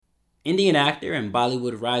Indian actor and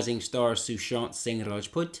Bollywood rising star Sushant Singh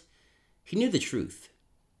Rajput, he knew the truth.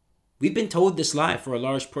 We've been told this lie for a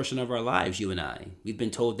large portion of our lives, you and I. We've been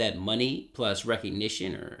told that money plus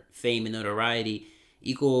recognition or fame and notoriety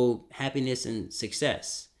equal happiness and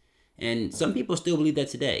success. And some people still believe that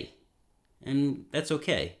today. And that's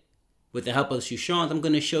okay. With the help of Sushant, I'm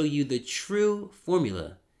going to show you the true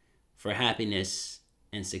formula for happiness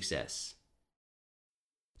and success.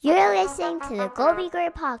 You're listening to the Go Be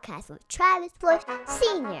Great podcast with Travis Bush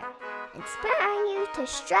Sr., inspiring you to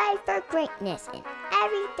strive for greatness in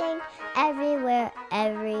everything, everywhere,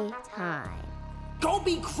 every time. Go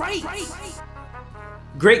be great!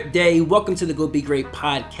 Great day. Welcome to the Go Be Great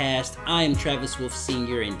podcast. I am Travis Wolf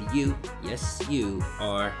Sr. and you, yes, you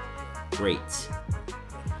are great.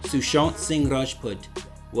 Sushant Singh Rajput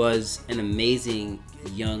was an amazing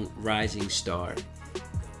young rising star.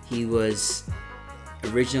 He was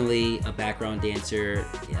originally a background dancer.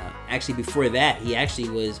 Actually, before that, he actually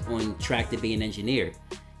was on track to be an engineer.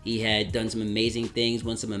 He had done some amazing things,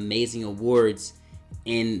 won some amazing awards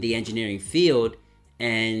in the engineering field,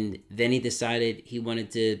 and then he decided he wanted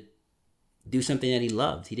to do something that he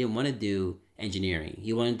loved. He didn't want to do engineering.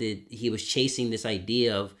 He was chasing this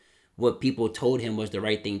idea of what people told him was the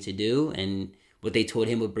right thing to do and what they told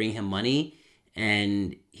him would bring him money.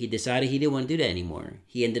 And he decided he didn't want to do that anymore.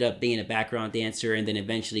 He ended up being a background dancer and then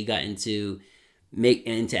eventually got into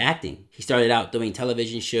acting. He started out doing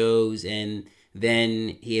television shows and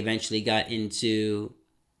then he eventually got into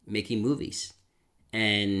making movies.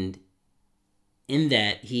 And in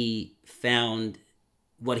that, he found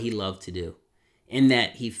what he loved to do. In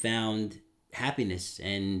that, he found happiness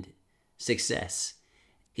and success.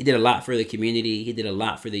 He did a lot for the community. He did a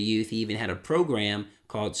lot for the youth. He even had a program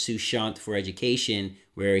called Sushant for Education,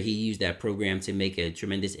 where he used that program to make a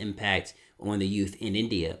tremendous impact on the youth in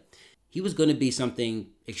India. He was going to be something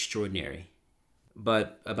extraordinary.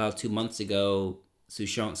 But about 2 months ago,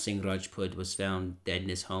 Sushant Singh Rajput was found dead in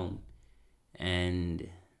his home. And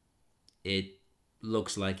it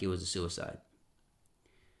looks like it was a suicide.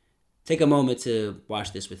 Take a moment to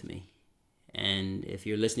watch this with me. And if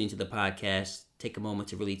you're listening to the podcast, take a moment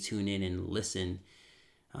to really tune in and listen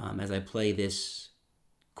as I play this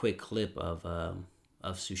quick clip of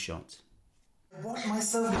Sushant. I bought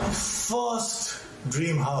myself my first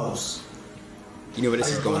dream house. You know where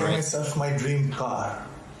this is going, right? I bought myself my dream car.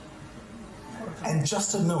 And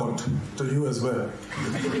just a note to you as well.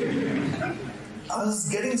 I was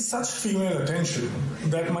getting such female attention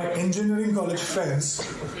that my engineering college friends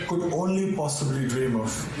could only possibly dream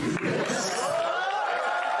of.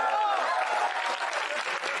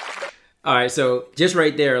 All right, so just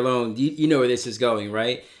right there alone, you know where this is going,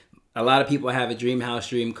 right? A lot of people have a dream house,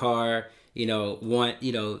 dream car, want,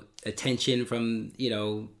 attention from,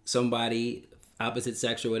 somebody, opposite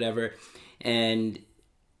sex or whatever. And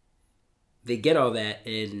they get all that,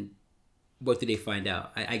 and what do they find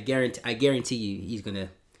out? I guarantee you,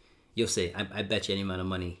 you'll say, I bet you any amount of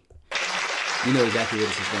money. You know exactly what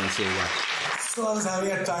this is going to say, watch. So I was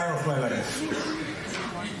having a time of my life.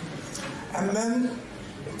 And then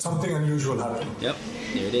something unusual happened. Yep,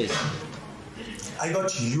 there it is. I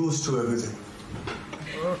got used to everything.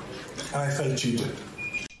 And I felt cheated.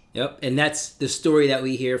 Yep, and that's the story that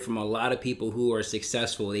we hear from a lot of people who are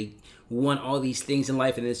successful. They want all these things in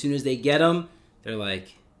life, and as soon as they get them, they're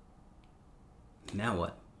like, now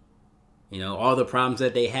what? All the problems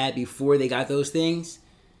that they had before they got those things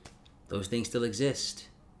still exist.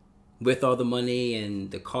 With all the money and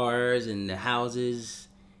the cars and the houses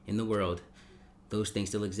in the world, those things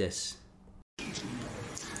still exist.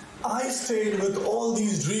 I stayed with all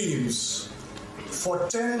these dreams for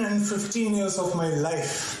 10 and 15 years of my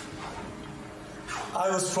life. I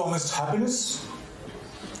was promised happiness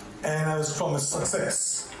and I was promised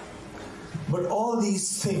success. But all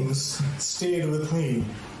these things stayed with me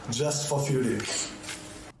just for a few days.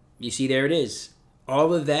 You see, there it is.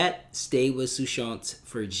 All of that stayed with Sushant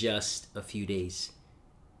for just a few days.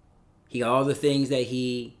 He got all the things that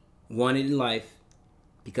he wanted in life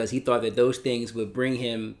because he thought that those things would bring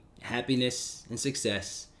him happiness and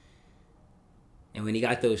success. And when he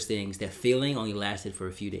got those things, that feeling only lasted for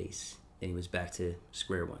a few days. Then he was back to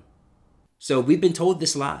square one. So we've been told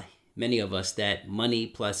this lie, many of us, that money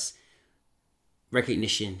plus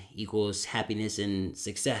recognition equals happiness and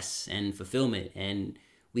success and fulfillment. And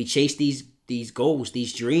we chase these goals,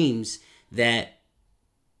 these dreams that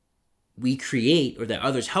we create or that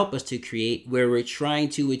others help us to create, where we're trying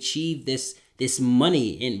to achieve this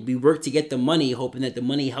money, and we work to get the money, hoping that the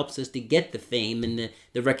money helps us to get the fame and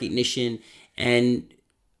the recognition. And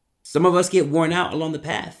some of us get worn out along the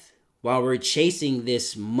path while we're chasing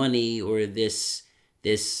this money or this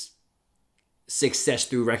success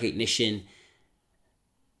through recognition,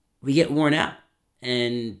 we get worn out.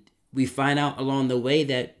 And we find out along the way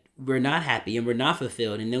that we're not happy and we're not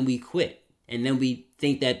fulfilled. And then we quit. And then we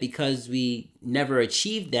think that because we never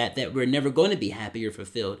achieved that we're never going to be happy or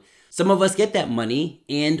fulfilled. Some of us get that money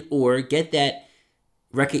and or get that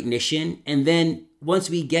recognition. And then once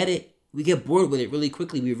we get it, we get bored with it really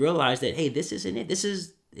quickly. We realize that, hey, this isn't it.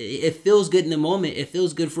 It feels good in the moment. It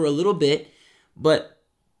feels good for a little bit. But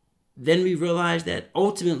then we realize that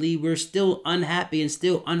ultimately we're still unhappy and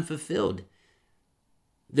still unfulfilled.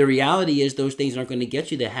 The reality is those things aren't going to get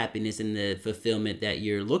you the happiness and the fulfillment that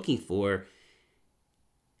you're looking for.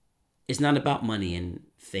 It's not about money and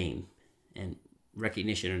fame and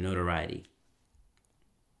recognition or notoriety.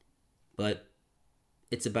 But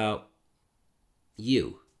it's about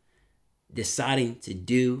you deciding to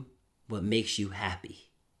do what makes you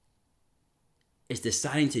happy. It's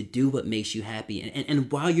deciding to do what makes you happy.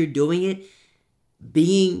 And while you're doing it,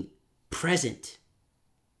 being present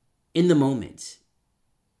in the moment,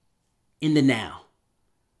 in the now.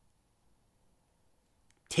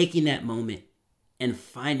 Taking that moment and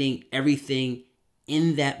finding everything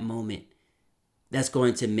in that moment that's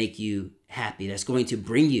going to make you happy, that's going to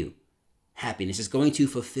bring you happiness, it's going to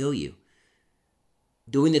fulfill you.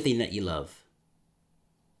 Doing the thing that you love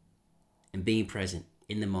and being present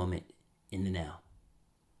in the moment, in the now.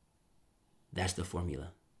 That's the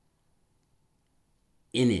formula.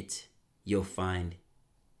 In it, you'll find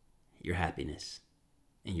your happiness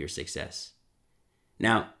and your success.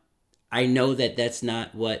 Now, I know that that's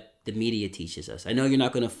not what the media teaches us. I know you're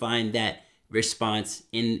not going to find that response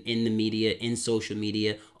in the media, in social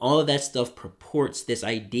media. All of that stuff purports this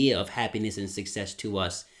idea of happiness and success to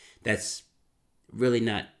us that's really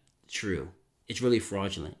not true. It's really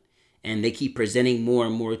fraudulent. And they keep presenting more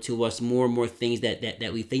and more to us, more and more things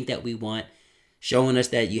that we think that we want, showing us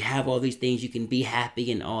that you have all these things, you can be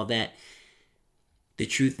happy and all that. The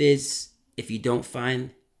truth is, if you don't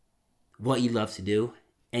find what you love to do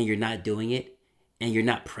and you're not doing it and you're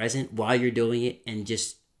not present while you're doing it and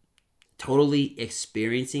just totally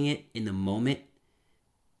experiencing it in the moment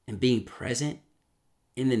and being present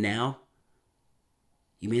in the now,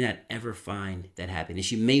 you may not ever find that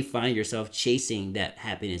happiness. You may find yourself chasing that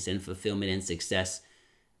happiness and fulfillment and success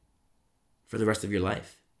for the rest of your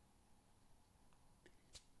life.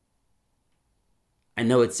 I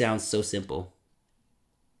know it sounds so simple,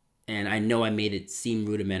 and I know I made it seem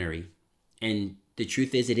rudimentary. And the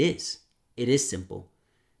truth is, it is. It is simple.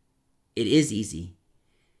 It is easy.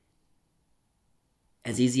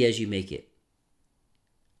 As easy as you make it.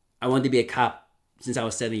 I wanted to be a cop since I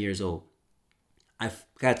was 7 years old. I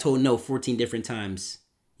got told no 14 different times.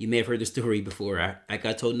 You may have heard the story before. I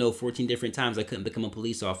got told no 14 different times. I couldn't become a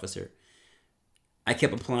police officer. I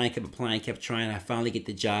kept applying, kept trying. I finally get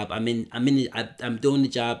the job. I'm doing the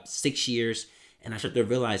job 6 years, and I start to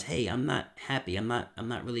realize, hey, I'm not happy. I'm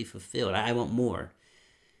not really fulfilled. I want more.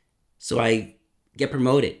 So I get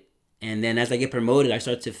promoted, and then as I get promoted, I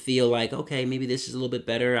start to feel like, okay, maybe this is a little bit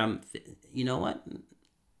better. You know what?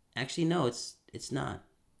 Actually, no, it's not.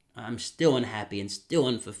 I'm still unhappy and still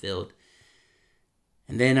unfulfilled.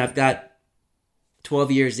 And then I've got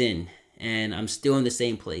 12 years in, and I'm still in the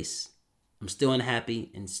same place. I'm still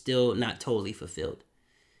unhappy and still not totally fulfilled.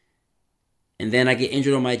 And then I get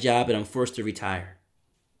injured on my job and I'm forced to retire.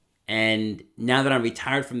 And now that I'm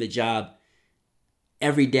retired from the job,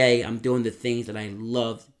 every day I'm doing the things that I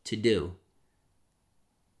love to do.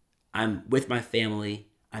 I'm with my family.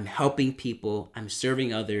 I'm helping people. I'm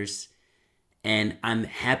serving others. And I'm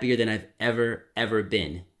happier than I've ever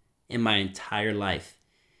been in my entire life.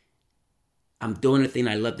 I'm doing the thing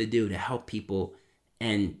I love to do to help people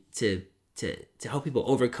and to help people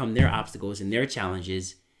overcome their obstacles and their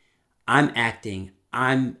challenges. I'm acting.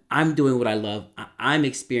 I'm doing what I love. I'm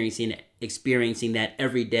experiencing that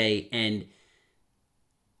every day, and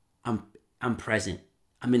I'm present.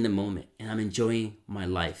 I'm in the moment, and I'm enjoying my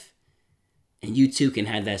life. And you too can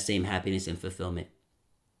have that same happiness and fulfillment.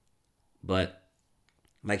 But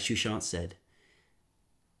like Sushant said,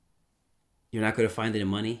 you're not going to find it in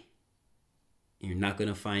money. You're not going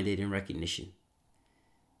to find it in recognition.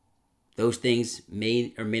 Those things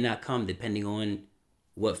may or may not come depending on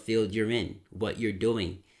what field you're in, what you're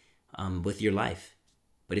doing with your life.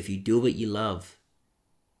 But if you do what you love,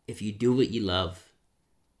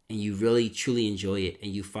 and you really truly enjoy it,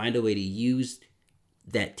 and you find a way to use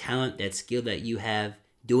that talent, that skill that you have,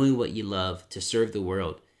 doing what you love to serve the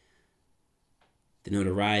world, the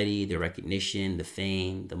notoriety, the recognition, the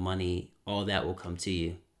fame, the money, all that will come to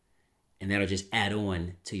you. And that'll just add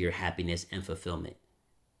on to your happiness and fulfillment.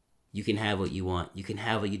 You can have what you want. You can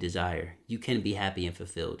have what you desire. You can be happy and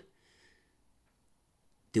fulfilled.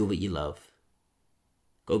 do what you love.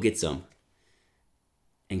 Go get some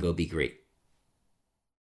and go be great.